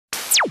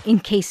in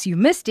case you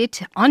missed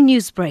it on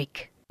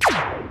Newsbreak.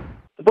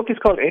 The book is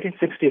called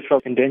 1860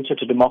 From Indenture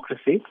to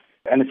Democracy,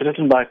 and it's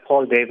written by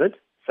Paul David,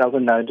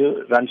 Selvan,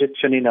 Ranjith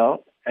Choonilall,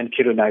 and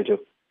Kiru Naidoo.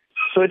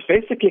 So it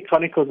basically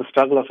chronicles the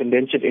struggle of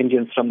indentured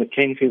Indians from the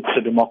cane fields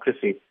to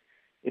democracy.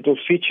 It will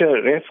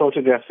feature rare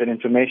photographs and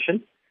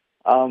information.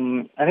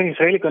 I think it's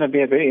really going to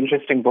be a very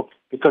interesting book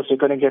because we're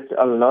going to get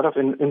a lot of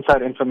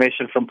inside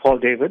information from Paul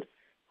David,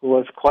 who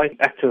was quite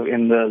active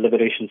in the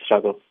liberation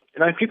struggle.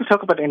 When people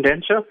talk about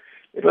indenture,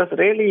 it was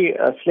really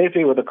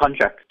slavery with a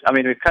contract. I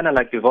mean, we're kind of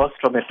like divorced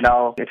from it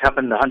now. It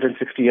happened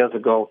 160 years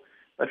ago.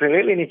 But we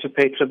really need to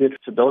pay tribute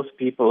to those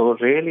people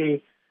who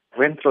really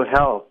went through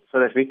hell so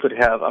that we could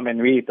have,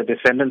 we, the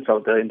descendants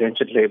of the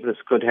indentured labourers,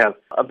 could have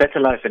a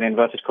better life in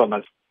inverted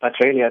commas. But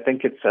really, I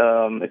think it's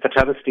a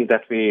travesty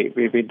that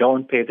we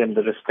don't pay them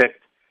the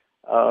respect,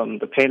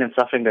 the pain and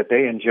suffering that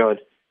they endured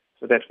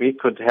so that we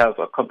could have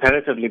a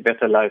comparatively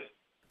better life.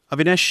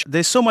 Anivesh,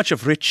 there's so much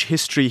of rich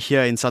history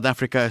here in South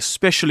Africa,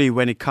 especially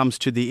when it comes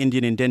to the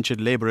Indian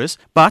indentured labourers,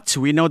 but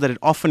we know that it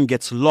often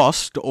gets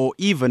lost or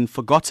even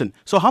forgotten.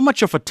 So how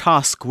much of a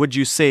task would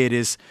you say it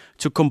is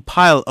to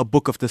compile a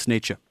book of this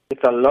nature?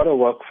 It's a lot of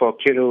work for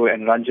Kiru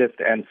and Ranjith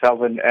and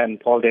Selvan and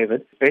Paul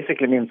David. It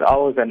basically means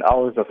hours and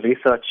hours of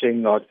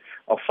researching or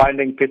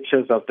finding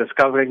pictures, of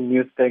discovering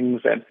new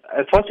things. And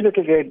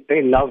fortunately,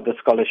 they love the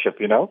scholarship,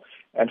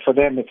 And for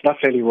them, it's not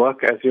really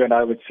work as you and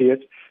I would see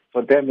it.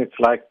 For them, it's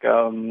like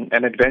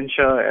an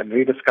adventure and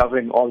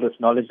rediscovering all this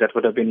knowledge that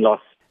would have been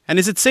lost. And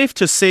is it safe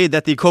to say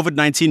that the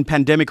COVID-19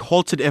 pandemic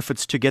halted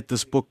efforts to get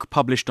this book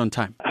published on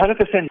time?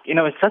 100%.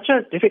 It's such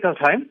a difficult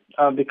time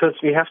because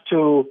we have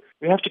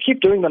to keep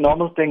doing the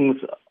normal things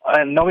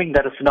and knowing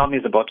that a tsunami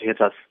is about to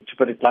hit us, to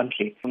put it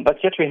bluntly. But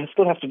yet we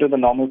still have to do the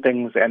normal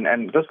things.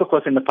 And this book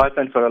was in the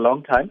pipeline for a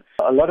long time.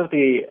 A lot of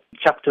the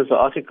chapters or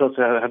articles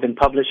have been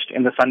published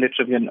in the Sunday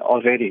Tribune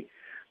already.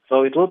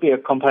 So it will be a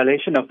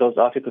compilation of those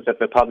articles that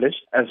were published,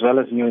 as well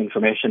as new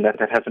information that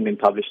hasn't been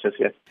published as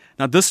yet.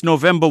 Now, this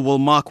November will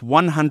mark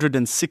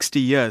 160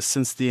 years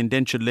since the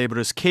indentured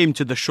labourers came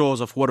to the shores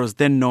of what was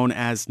then known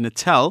as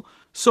Natal.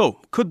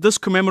 So, could this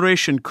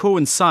commemoration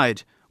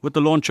coincide with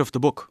the launch of the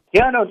book?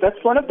 Yeah, no,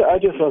 that's one of the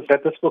ideas, was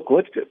that this book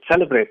would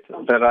celebrate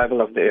the arrival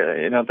of the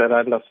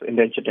arrival of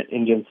indentured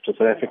Indians to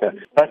South Africa.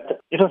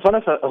 But it was one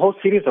of a whole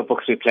series of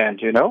books we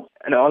planned,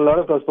 and a lot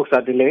of those books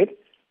are delayed.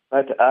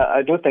 But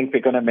I do think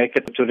we're going to make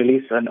it to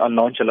release and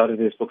launch a lot of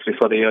these books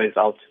before the year is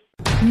out.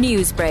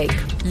 Newsbreak,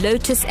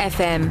 Lotus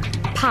FM,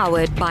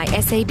 powered by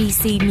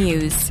SABC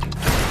News.